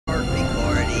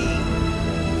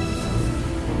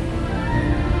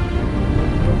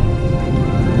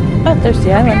There's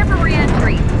the Prepare island. for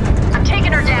re-entry. I'm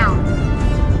taking her down.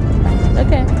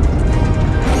 Okay.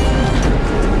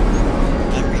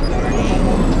 I'm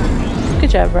recording. Good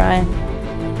job, Brian.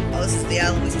 Oh, this is the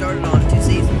island we started on 2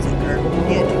 seasons ago.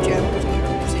 Yeah, 2 chapters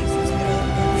ago. 2 seasons ago.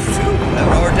 Having a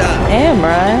hard time. Damn,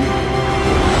 Ryan.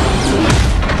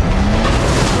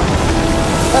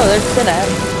 Oh, there's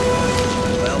Synapse.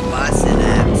 Well, my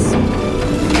synapse.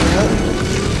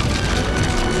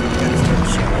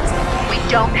 We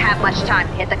don't have much time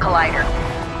to hit the collider.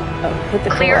 Oh, hit the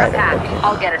Clear a collider. path. Okay.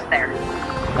 I'll get us there.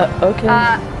 Okay.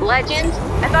 Legend?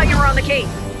 I thought you were on the case.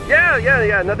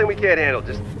 Yeah. Nothing we can't handle.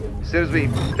 Just as soon as we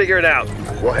figure it out,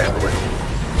 we'll handle it.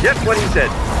 Yep, what he said.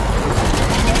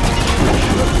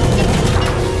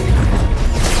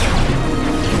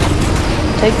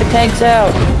 Take the tanks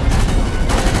out.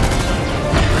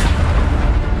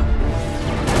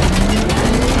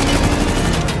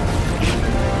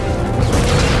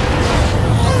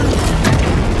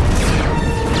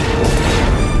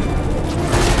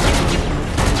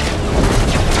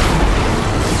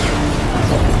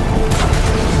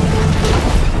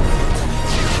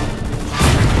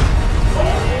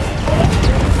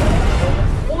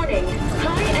 Warning.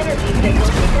 High energy signal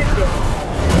detected.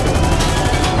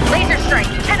 Laser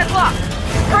strike. 10 o'clock.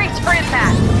 Brace for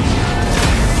impact.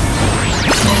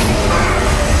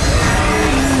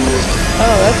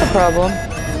 Oh, that's a problem.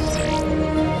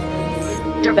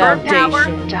 Divert power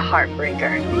Foundation. to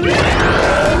Heartbreaker.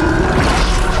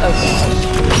 Okay.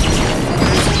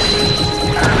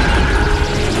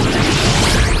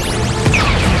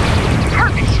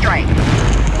 Perfect strike.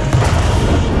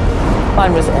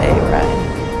 Mine was A, right?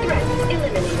 Threat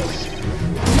eliminated.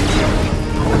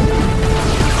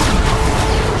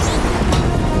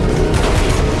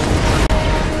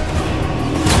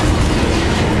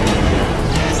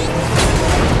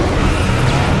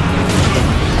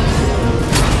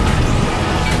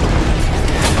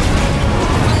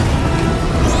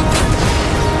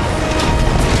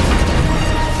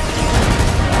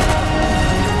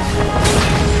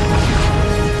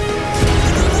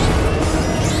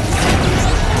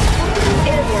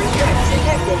 Airborne threat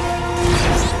detected.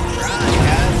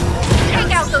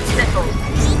 Take out those missiles.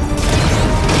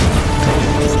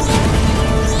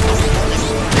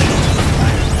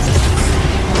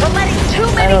 We're letting too I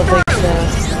many don't through. think so.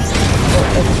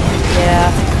 Yeah.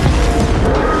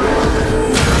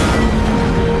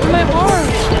 My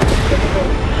arms!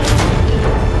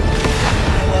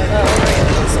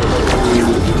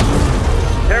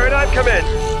 Paradigm, come in.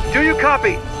 Do you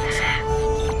copy?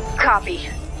 Copy.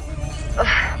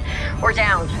 Ugh, we're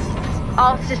down.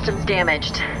 All systems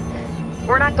damaged.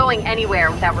 We're not going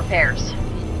anywhere without repairs.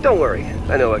 Don't worry,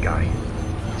 I know a guy.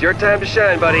 It's your time to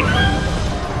shine, buddy.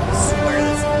 I swear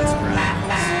this is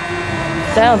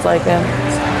right. Sounds like him.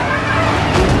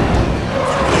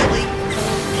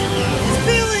 It's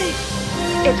Billy!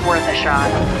 It's worth a shot.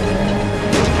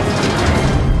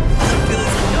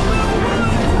 Billy's like, no.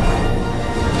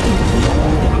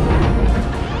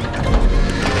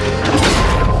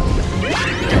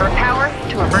 Divert power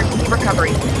to emergency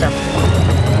recovery system.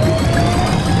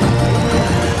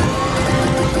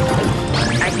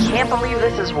 I can't believe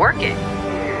this is working.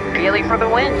 Really for the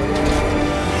win.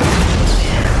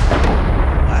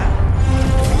 Wow.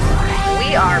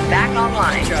 We are back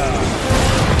online. Good job.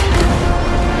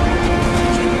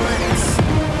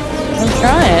 I'm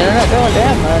trying. They're not going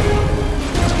down much.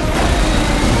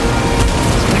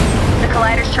 The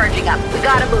collider's charging up. We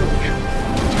gotta move.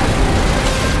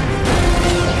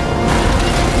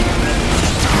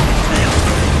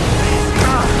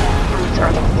 Brutes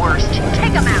are the worst.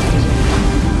 Take them out.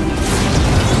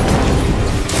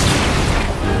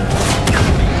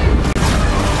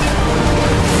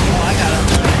 Oh, I got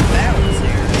unlimited barrels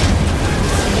here.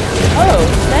 Oh,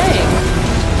 dang.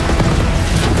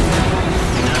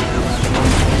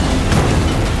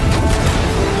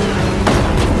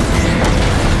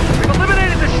 We've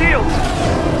eliminated the shields.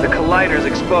 The collider's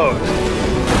exposed.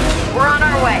 We're on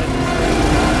our way.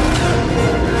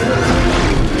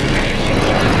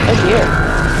 Oh dear.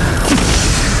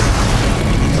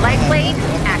 Light blade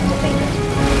activated.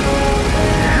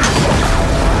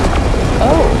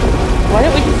 Oh. Why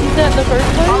didn't we just use that in the first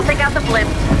I'll place? take out the blimp.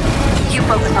 You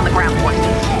focus on the ground forces.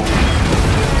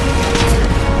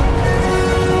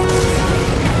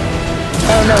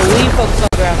 Oh no, we focus on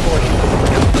ground force.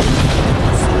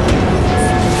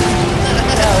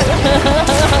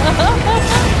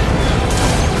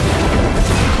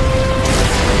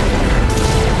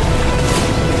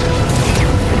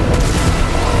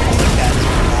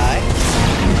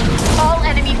 All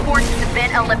enemy forces have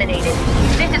been eliminated.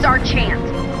 This is our chance.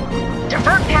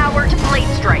 Divert power to blade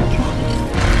strike.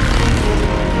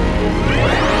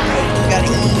 got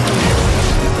an E.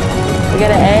 We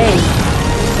got an A.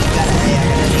 You got an A, I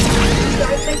got an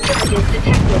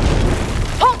E.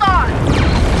 Hold on!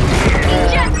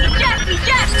 Eject! Eject!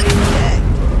 Eject!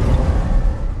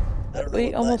 I don't know We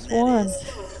what almost button won. that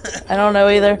is. I don't know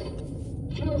either.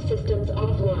 Fuel systems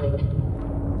offline.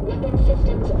 Weapon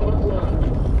systems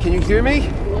offline. Can you hear me? Life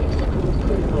support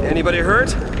critical. Anybody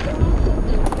hurt?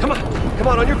 Come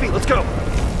on your feet, let's go.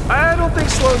 I don't think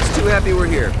Sloane's too happy we're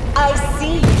here. I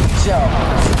see you,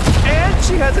 Jones. And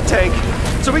she has a tank,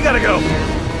 so we gotta go.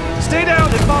 Stay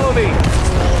down and follow me.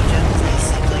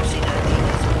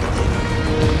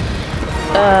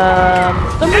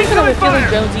 Some reason I have a feeling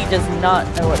fire! Jonesy does not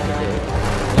know what to do.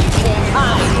 You can't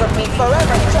hide from me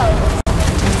forever, Jones.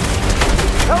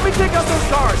 Help me take out those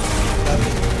guards.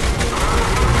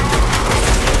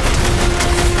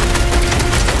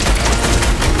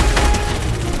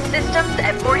 Systems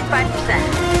at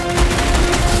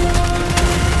 45%.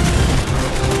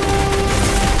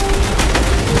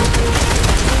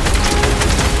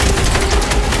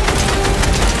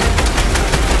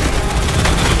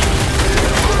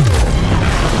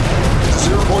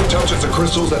 Zero point touches the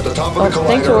crystals at the top of the collider.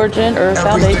 Thanks, Origin, or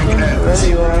Everything Foundation, ends. wherever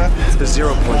you are. The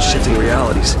 0 point shifting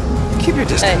realities. Keep your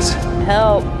Hey, distance.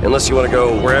 help. Unless you want to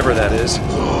go wherever that is.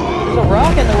 There's a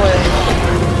rock in the way.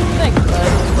 Thanks,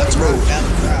 bud. Let's move.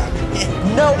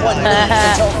 No one leaves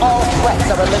until all threats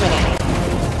are eliminated.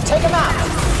 Take him out.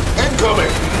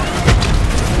 Incoming.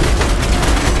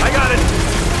 I got it.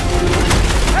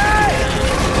 Hey!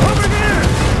 Over here!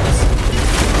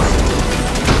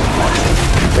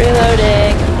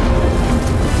 Reloading.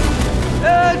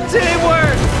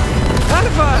 Teamwork! High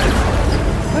five!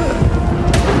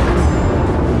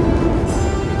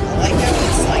 I like how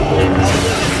it's like, oh look,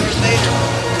 it's Darth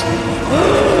Vader.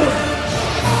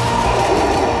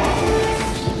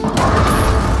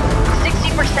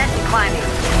 60% and climbing.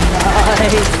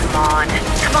 Nice. Come on.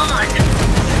 Come on!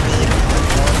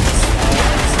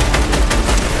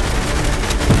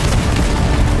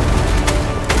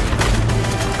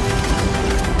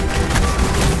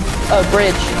 Oh,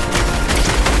 bridge.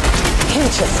 You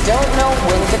just don't know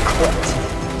when to quit.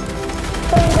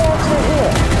 I'm glad you're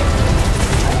here.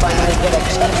 I finally get a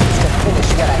chance to finish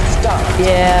what I started.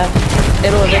 Yeah,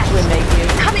 it'll eventually make you.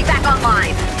 Coming back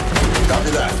online.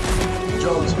 Copy that.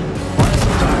 Jones, find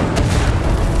some time.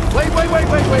 Wait.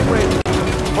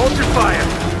 Hold your fire.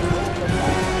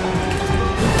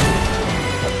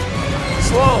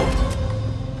 Slow.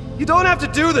 You don't have to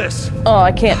do this. Oh,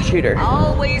 I can't shoot her.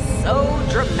 Always so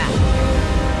dramatic.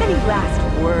 Any last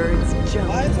words, Jones?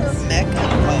 Why is our mech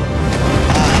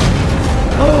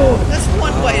Oh, that's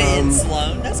one way to end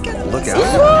Sloane. That's kind of Look messed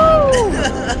out. up.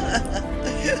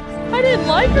 I didn't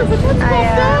like her, but that's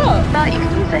fucked up. Thought you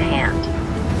could use a hand.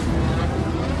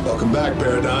 Welcome back,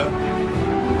 Paradigm.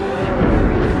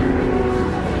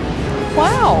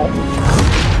 Wow.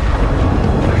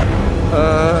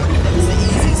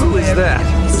 Who is that?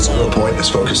 The zero point is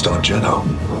focused on Geno.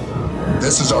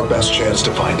 This is our best chance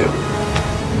to find him.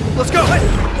 Let's go.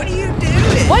 What are you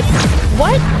doing? What?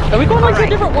 What? Are we going like to a Alright,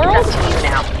 different it's world? up to you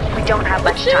now. We don't have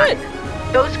much shit. time.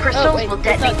 Those crystals wait, will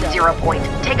it's not detonate done. 0 point.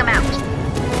 Take them out.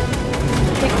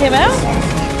 Take him out?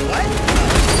 What?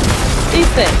 These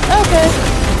things. Okay.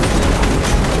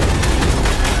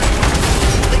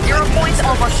 0 point's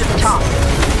almost to the top.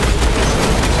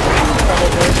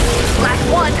 Last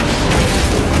one.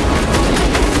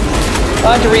 Oh,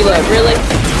 I have to reload. Really?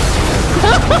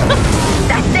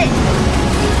 That's it.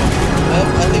 Well,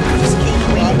 I think we just killed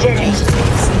We Rob. did it.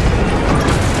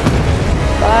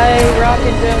 Bye, Rock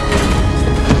and Jonesy.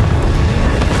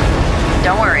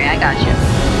 Don't worry, I got you.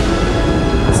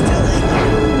 Still in.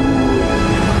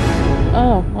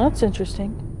 Oh, well, that's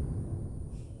interesting.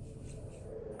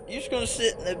 You're just gonna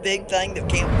sit in the big thing that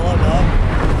can't plug up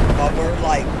while we're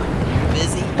like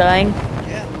busy? Dying.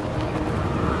 Yeah.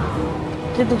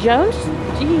 Did the Jones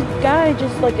guy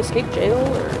just like escape jail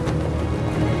or?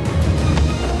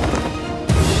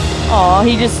 Aw,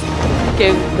 he just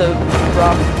gave the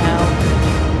rock a pound.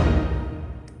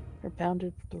 Or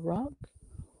pounded the rock?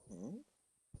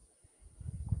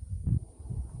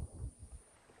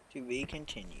 To be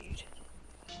continued.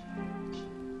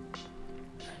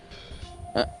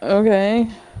 Okay.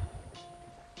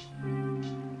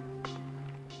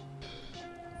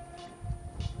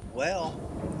 Well,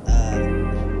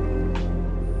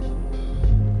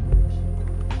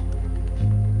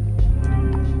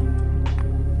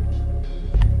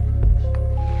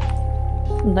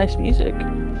 Nice music.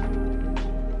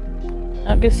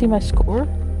 I'm gonna see my score.